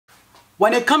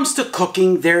When it comes to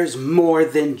cooking, there's more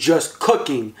than just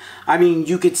cooking. I mean,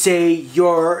 you could say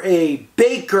you're a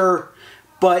baker,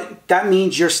 but that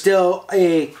means you're still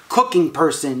a cooking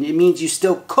person. It means you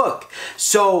still cook.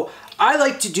 So I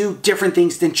like to do different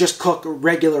things than just cook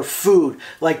regular food,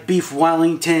 like beef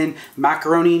Wellington,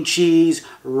 macaroni and cheese,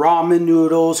 ramen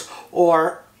noodles,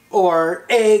 or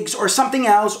eggs, or something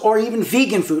else, or even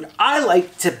vegan food. I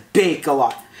like to bake a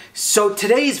lot. So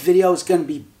today's video is going to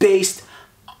be based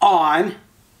on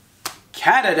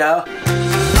Canada.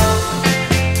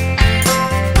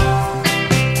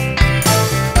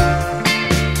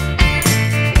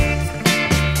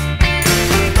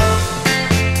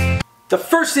 The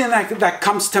first thing that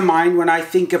comes to mind when I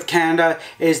think of Canada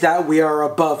is that we are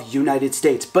above United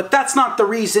States. But that's not the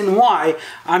reason why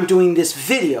I'm doing this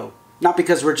video. Not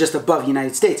because we're just above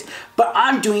United States, but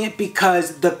I'm doing it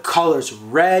because the colors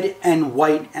red and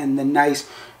white and the nice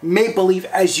maple leaf,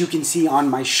 as you can see on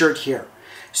my shirt here.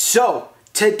 So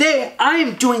today I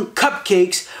am doing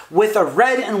cupcakes with a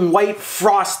red and white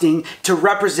frosting to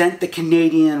represent the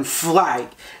Canadian flag.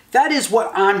 That is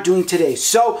what I'm doing today.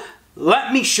 So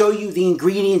let me show you the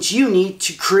ingredients you need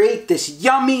to create this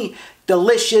yummy,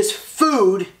 delicious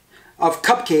food of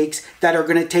cupcakes that are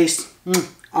going to taste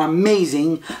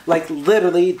amazing. Like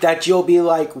literally that you'll be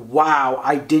like, wow,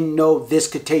 I didn't know this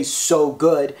could taste so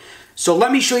good. So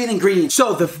let me show you the ingredients.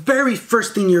 So the very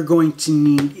first thing you're going to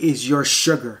need is your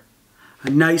sugar. A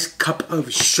nice cup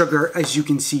of sugar, as you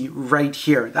can see right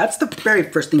here. That's the very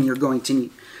first thing you're going to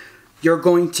need. You're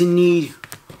going to need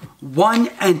 1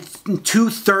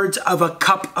 2/3 of a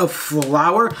cup of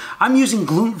flour. I'm using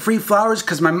gluten-free flours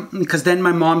because then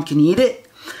my mom can eat it.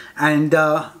 And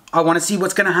I want to see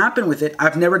what's going to happen with it.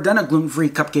 I've never done a gluten-free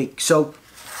cupcake, so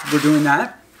we're doing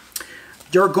that.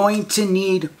 You're going to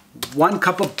need 1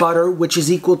 cup of butter, which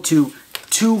is equal to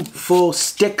 2 full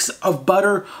sticks of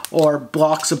butter or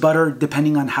blocks of butter,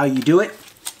 depending on how you do it.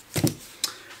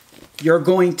 You're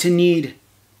going to need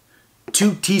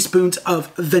 2 teaspoons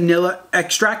of vanilla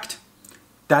extract.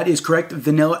 That is correct.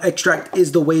 Vanilla extract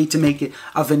is the way to make it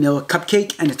a vanilla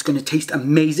cupcake, and it's going to taste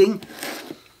amazing.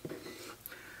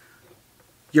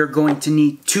 You're going to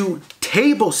need 2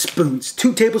 tablespoons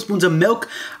of milk.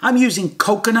 I'm using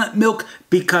coconut milk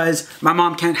because my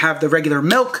mom can't have the regular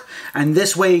milk, and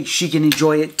this way she can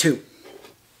enjoy it too.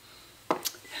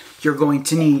 You're going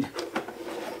to need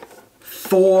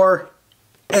 4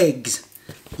 eggs.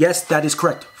 Yes, that is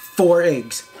correct. 4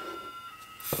 eggs.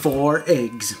 4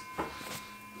 eggs.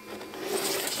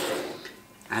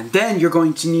 And then you're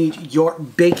going to need your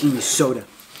baking soda.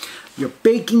 Your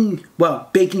baking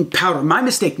powder. My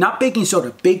mistake, not baking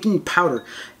soda, baking powder.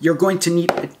 You're going to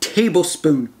need a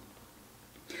tablespoon.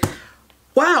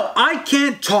 Wow, I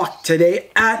can't talk today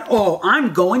at all.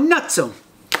 I'm going nutso.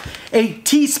 A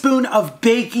teaspoon of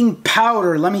baking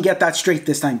powder. Let me get that straight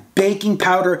this time. Baking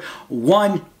powder,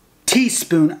 1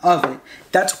 teaspoon of it.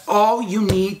 That's all you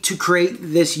need to create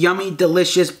this yummy,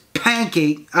 delicious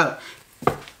pancakes.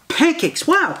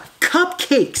 Wow,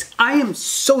 cupcakes. I am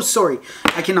so sorry.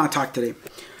 I cannot talk today.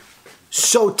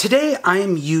 So today I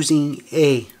am using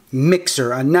a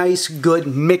mixer, a nice good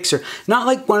mixer. Not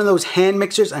like one of those hand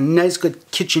mixers, a nice good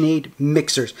KitchenAid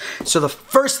mixers. So the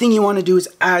first thing you want to do is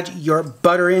add your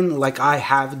butter in like I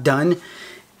have done.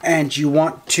 And you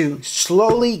want to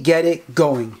slowly get it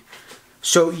going.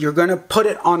 So you're going to put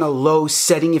it on a low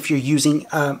setting if you're using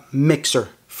a mixer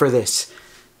for this.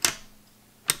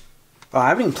 Oh, I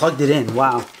haven't even plugged it in.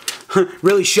 Wow.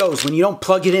 Really shows when you don't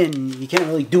plug it in, you can't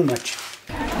really do much.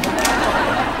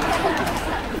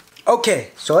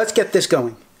 Okay, so let's get this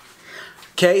going.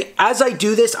 Okay, as I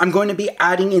do this, I'm going to be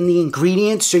adding in the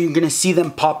ingredients so you're going to see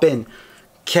them pop in.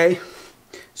 Okay,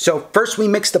 so first we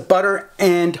mix the butter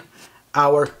and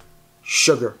our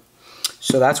sugar.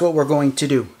 So that's what we're going to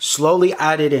do. Slowly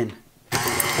add it in.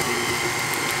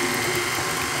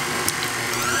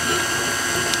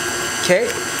 Okay,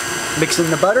 mix in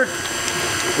the butter.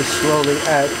 We slowly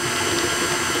add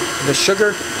the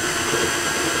sugar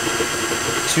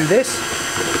to this.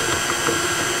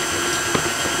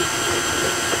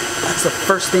 That's the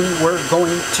first thing we're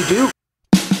going to do.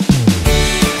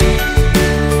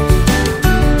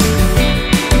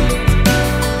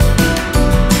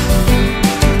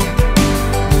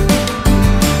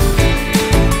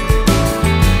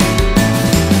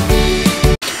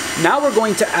 Now we're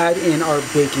going to add in our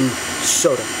baking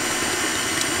soda.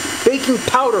 Baking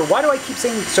powder. Why do I keep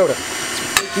saying soda?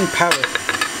 It's baking powder.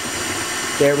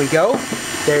 There we go.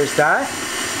 There's that.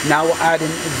 Now we'll add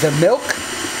in the milk.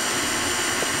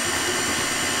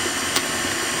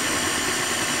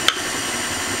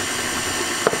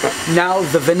 Now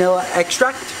the vanilla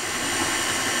extract.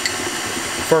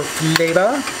 for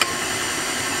flavor.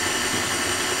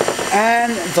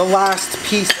 And the last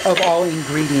piece of all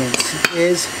ingredients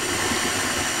is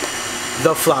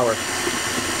the flour.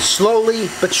 Slowly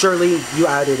but surely you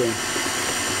add it in.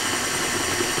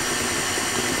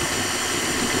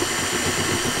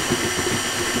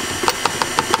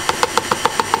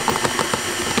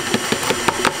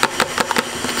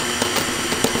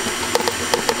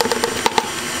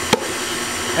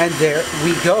 And there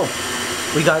we go.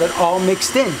 We got it all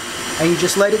mixed in. And you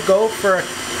just let it go for a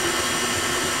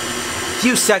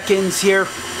few seconds here.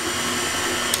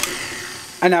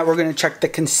 And now we're going to check the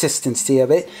consistency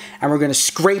of it. And we're going to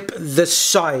scrape the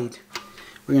side.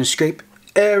 We're going to scrape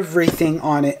everything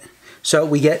on it so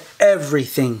we get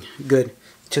everything good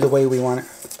to the way we want it.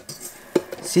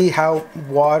 See how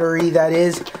watery that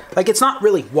is? Like, it's not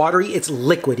really watery, it's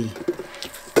liquidy.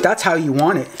 That's how you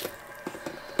want it.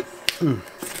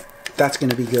 That's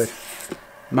going to be good.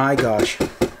 My gosh.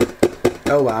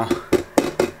 Oh wow.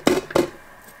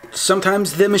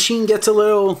 Sometimes the machine gets a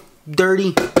little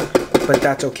dirty, but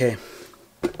that's okay.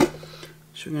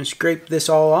 So we're going to scrape this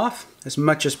all off as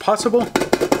much as possible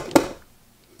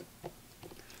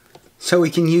so we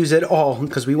can use it all,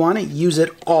 because we want to use it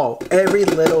all, every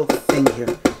little thing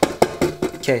here.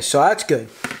 Okay, so that's good.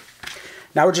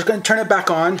 Now we're just going to turn it back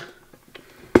on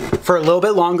for a little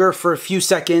bit longer, for a few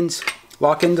seconds,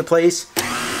 lock into place.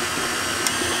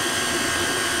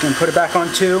 Gonna put it back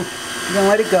on 2. We're gonna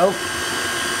let it go.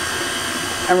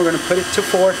 And we're gonna put it to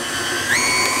 4.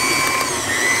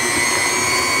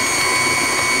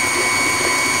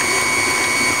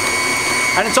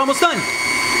 And it's almost done.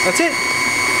 That's it.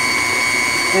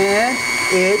 And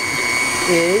it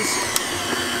is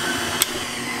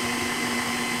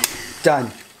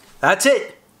done. That's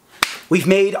it. We've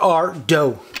made our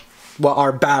dough. Well,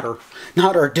 our batter,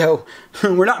 not our dough.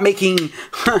 We're not making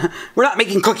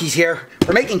cookies here.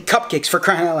 We're making cupcakes, for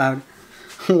crying out loud.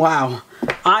 Wow.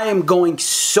 I am going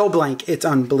so blank. It's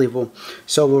unbelievable.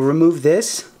 So we'll remove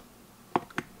this.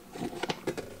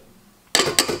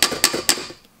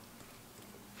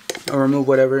 I'll remove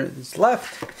whatever is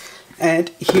left. And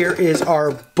here is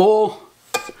our bowl.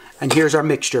 And here's our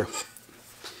mixture.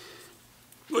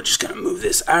 We're just going to move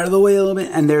this out of the way a little bit.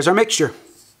 And there's our mixture.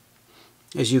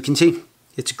 As you can see,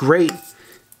 it's great.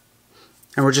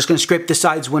 And we're just going to scrape the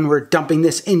sides when we're dumping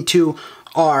this into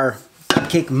our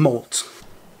cupcake molds.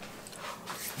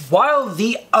 While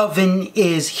the oven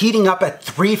is heating up at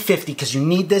 350, because you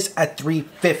need this at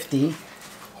 350.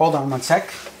 Hold on one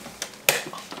sec.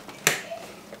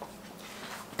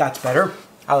 That's better.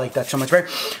 I like that so much better.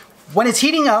 When it's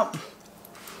heating up,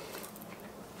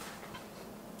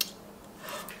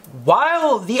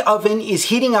 while the oven is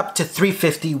heating up to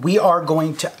 350, we are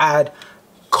going to add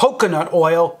coconut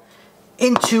oil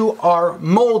into our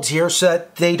molds here so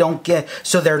that they don't get,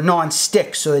 so they're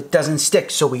non-stick, so it doesn't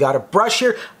stick. So we got a brush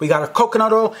here, we got our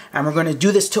coconut oil, and we're going to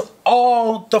do this to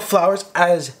all the flours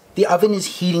as the oven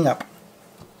is heating up.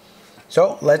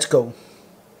 So let's go.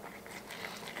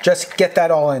 Just get that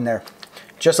all in there.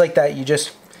 Just like that, you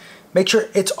just make sure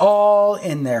it's all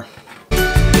in there.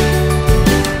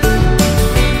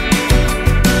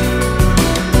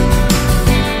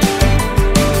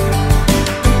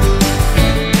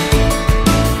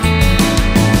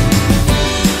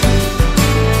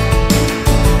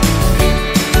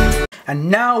 And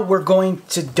now we're going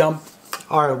to dump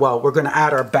our, well, we're going to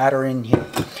add our batter in here.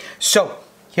 So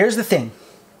here's the thing.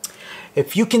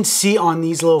 If you can see on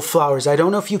these little flowers, I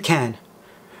don't know if you can.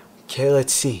 Okay,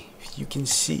 let's see. If you can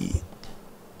see.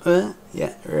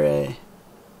 Yeah, right.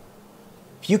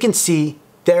 If you can see,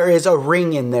 there is a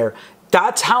ring in there.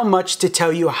 That's how much to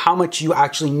tell you how much you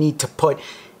actually need to put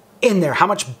in there. How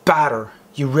much batter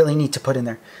you really need to put in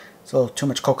there. It's a little too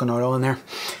much coconut oil in there.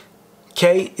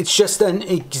 Okay, it's just an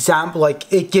example,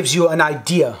 like it gives you an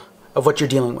idea of what you're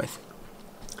dealing with.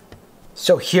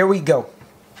 So here we go.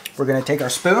 We're going to take our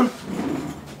spoon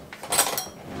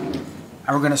and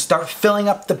we're going to start filling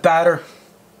up the batter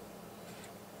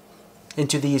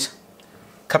into these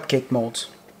cupcake molds.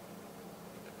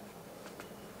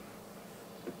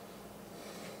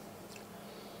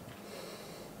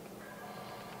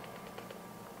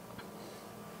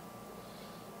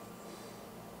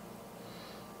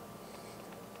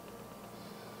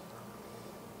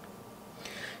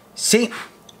 See,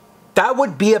 that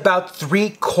would be about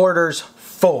 3/4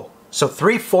 full. So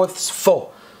 3/4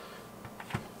 full.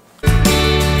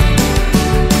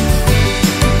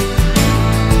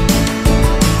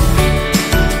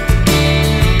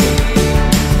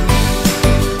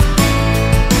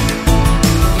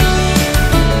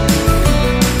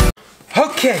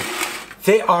 Okay,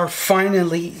 They are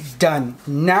finally done.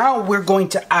 Now we're going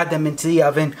to add them into the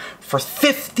oven for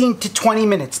 15 to 20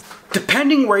 minutes.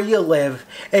 Depending where you live,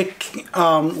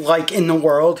 like in the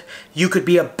world, you could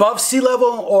be above sea level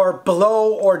or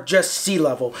below or just sea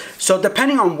level. So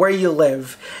depending on where you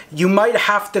live, you might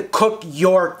have to cook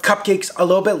your cupcakes a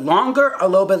little bit longer, a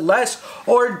little bit less,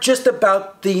 or just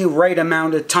about the right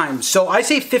amount of time. So I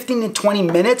say 15 to 20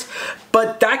 minutes,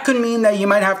 but that could mean that you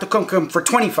might have to cook them for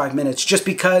 25 minutes just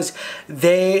because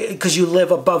you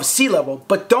live above sea level.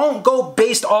 But don't go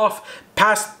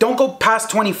don't go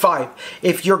past 25.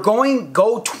 If you're going,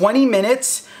 go 20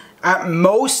 minutes at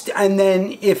most, and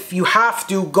then if you have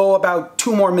to, go about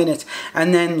 2 more minutes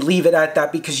and then leave it at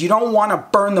that, because you don't want to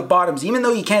burn the bottoms. Even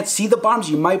though you can't see the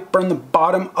bottoms, you might burn the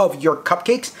bottom of your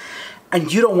cupcakes,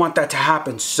 and you don't want that to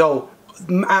happen. So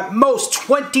at most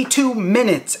 22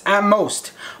 minutes at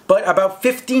most, but about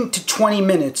 15 to 20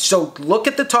 minutes. So look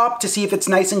at the top to see if it's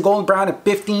nice and golden brown at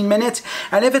 15 minutes,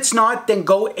 and if it's not, then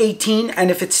go 18,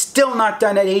 and if it's still not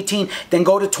done at 18, then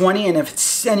go to 20, and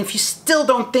if you still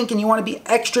don't think and you want to be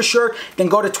extra sure, then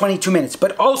go to 22 minutes.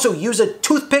 But also use a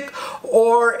toothpick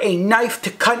or a knife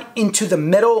to cut into the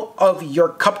middle of your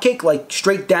cupcake, like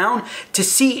straight down, to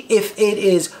see if it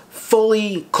is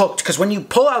fully cooked, because when you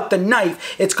pull out the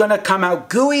knife, it's going to come out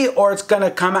gooey, or it's going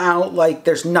to come out like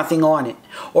there's nothing on it,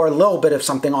 or a little bit of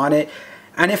something on it.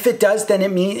 And if it does, then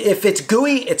it means, if it's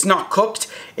gooey, it's not cooked.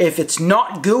 If it's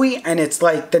not gooey and it's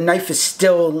like the knife is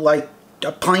still like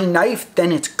a plain knife,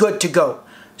 then it's good to go.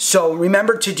 So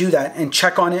remember to do that and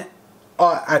check on it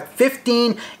at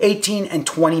 15, 18, and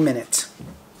 20 minutes.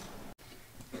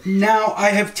 Now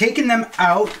I have taken them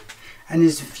out, and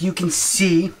as if you can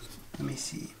see, let me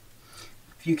see.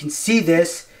 If you can see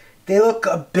this, they look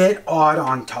a bit odd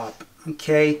on top,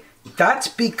 okay? That's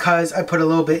because I put a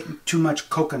little bit too much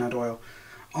coconut oil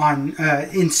on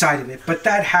inside of it, but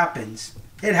that happens.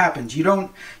 It happens. You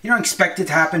don't expect it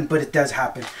to happen, but it does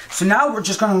happen. So now we're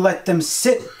just going to let them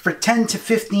sit for 10 to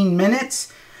 15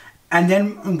 minutes, and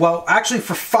then, well, actually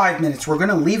for 5 minutes. We're going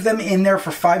to leave them in there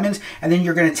for 5 minutes, and then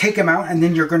you're going to take them out, and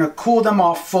then you're going to cool them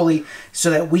off fully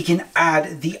so that we can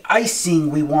add the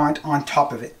icing we want on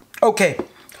top of it. Okay,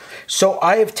 so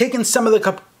I have taken some of the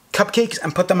cupcakes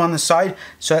and put them on the side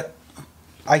so that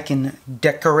I can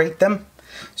decorate them.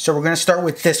 So we're going to start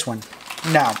with this one.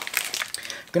 Now,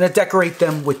 I'm going to decorate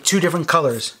them with 2 different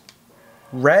colors,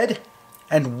 red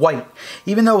and white.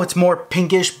 Even though it's more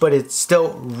pinkish, but it's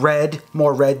still red,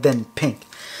 more red than pink.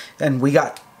 And we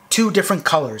got 2 different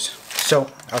colors. So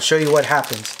I'll show you what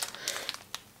happens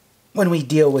when we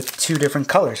deal with 2 different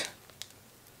colors.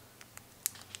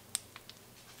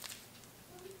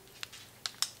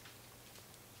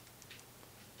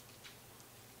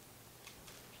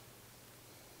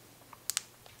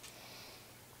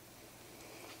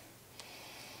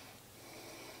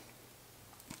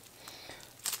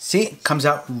 See, it comes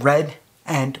out red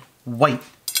and white.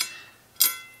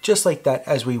 Just like that,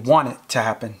 as we want it to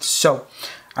happen. So,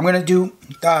 I'm going to do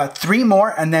 3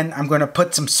 more, and then I'm going to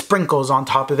put some sprinkles on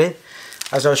top of it,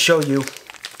 as I'll show you,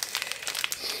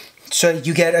 so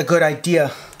you get a good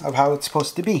idea of how it's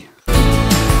supposed to be.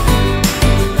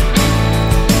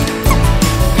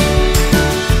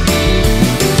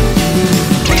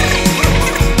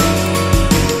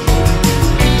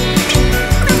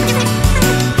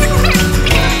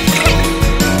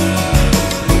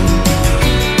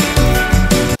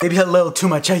 Maybe a little too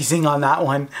much icing on that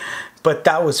one, but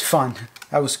that was fun.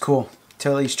 That was cool to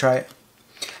at least try it.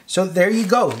 So there you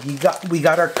go. We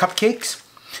got our cupcakes.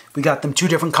 We got them 2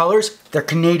 different colors. They're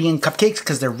Canadian cupcakes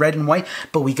because they're red and white,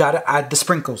 but we got to add the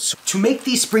sprinkles. To make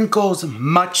these sprinkles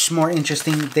much more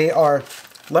interesting, they are,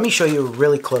 let me show you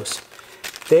really close.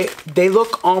 They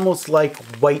look almost like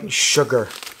white sugar,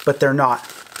 but they're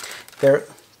not. They're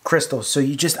crystals. So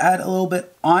you just add a little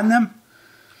bit on them,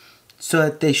 so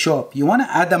that they show up. You want to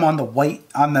add them on the white,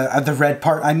 on the red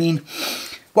part. I mean,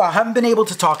 well, I haven't been able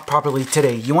to talk properly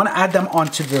today. You want to add them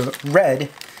onto the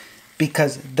red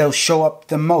because they'll show up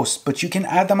the most. But you can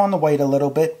add them on the white a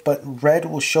little bit, but red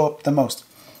will show up the most.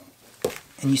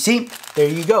 And you see, there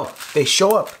you go. They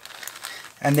show up.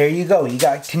 And there you go. You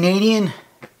got Canadian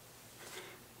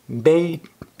made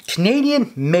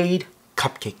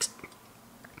cupcakes.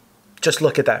 Just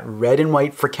look at that. Red and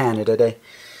white for Canada Day.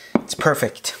 It's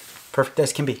perfect. Perfect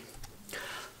as can be.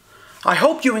 I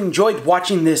hope you enjoyed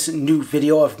watching this new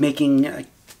video of making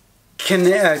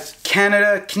Canadian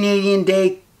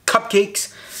Day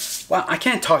cupcakes. Well, I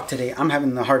can't talk today. I'm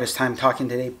having the hardest time talking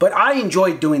today, but I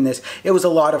enjoyed doing this. It was a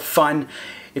lot of fun.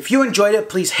 If you enjoyed it,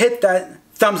 please hit that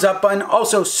thumbs up button.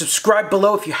 Also, subscribe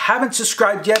below. If you haven't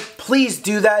subscribed yet, please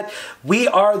do that. We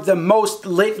are the most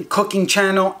lit cooking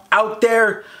channel out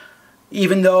there,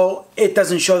 even though it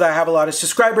doesn't show that I have a lot of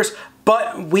subscribers,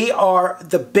 but we are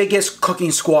the biggest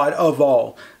cooking squad of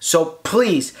all. So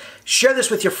please share this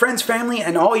with your friends, family,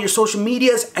 and all your social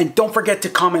medias, and don't forget to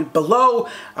comment below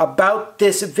about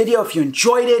this video if you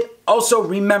enjoyed it. Also,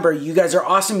 remember, you guys are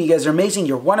awesome, you guys are amazing,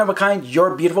 you're one of a kind,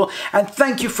 you're beautiful, and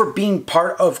thank you for being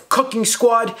part of Cooking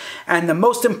Squad. And the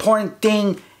most important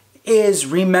thing is,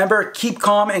 remember, keep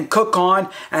calm and cook on.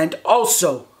 And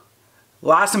also,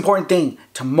 last important thing,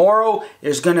 tomorrow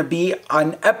there's gonna be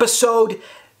an episode,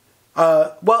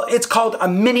 well, it's called a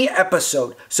mini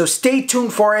episode, so stay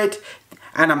tuned for it.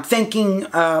 And I'm thanking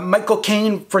Michael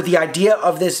Caine for the idea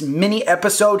of this mini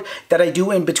episode that I do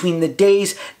in between the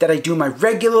days that I do my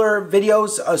regular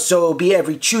videos. So it'll be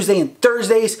every Tuesday and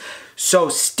Thursdays. So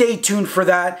stay tuned for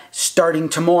that starting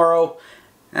tomorrow.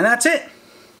 And that's it.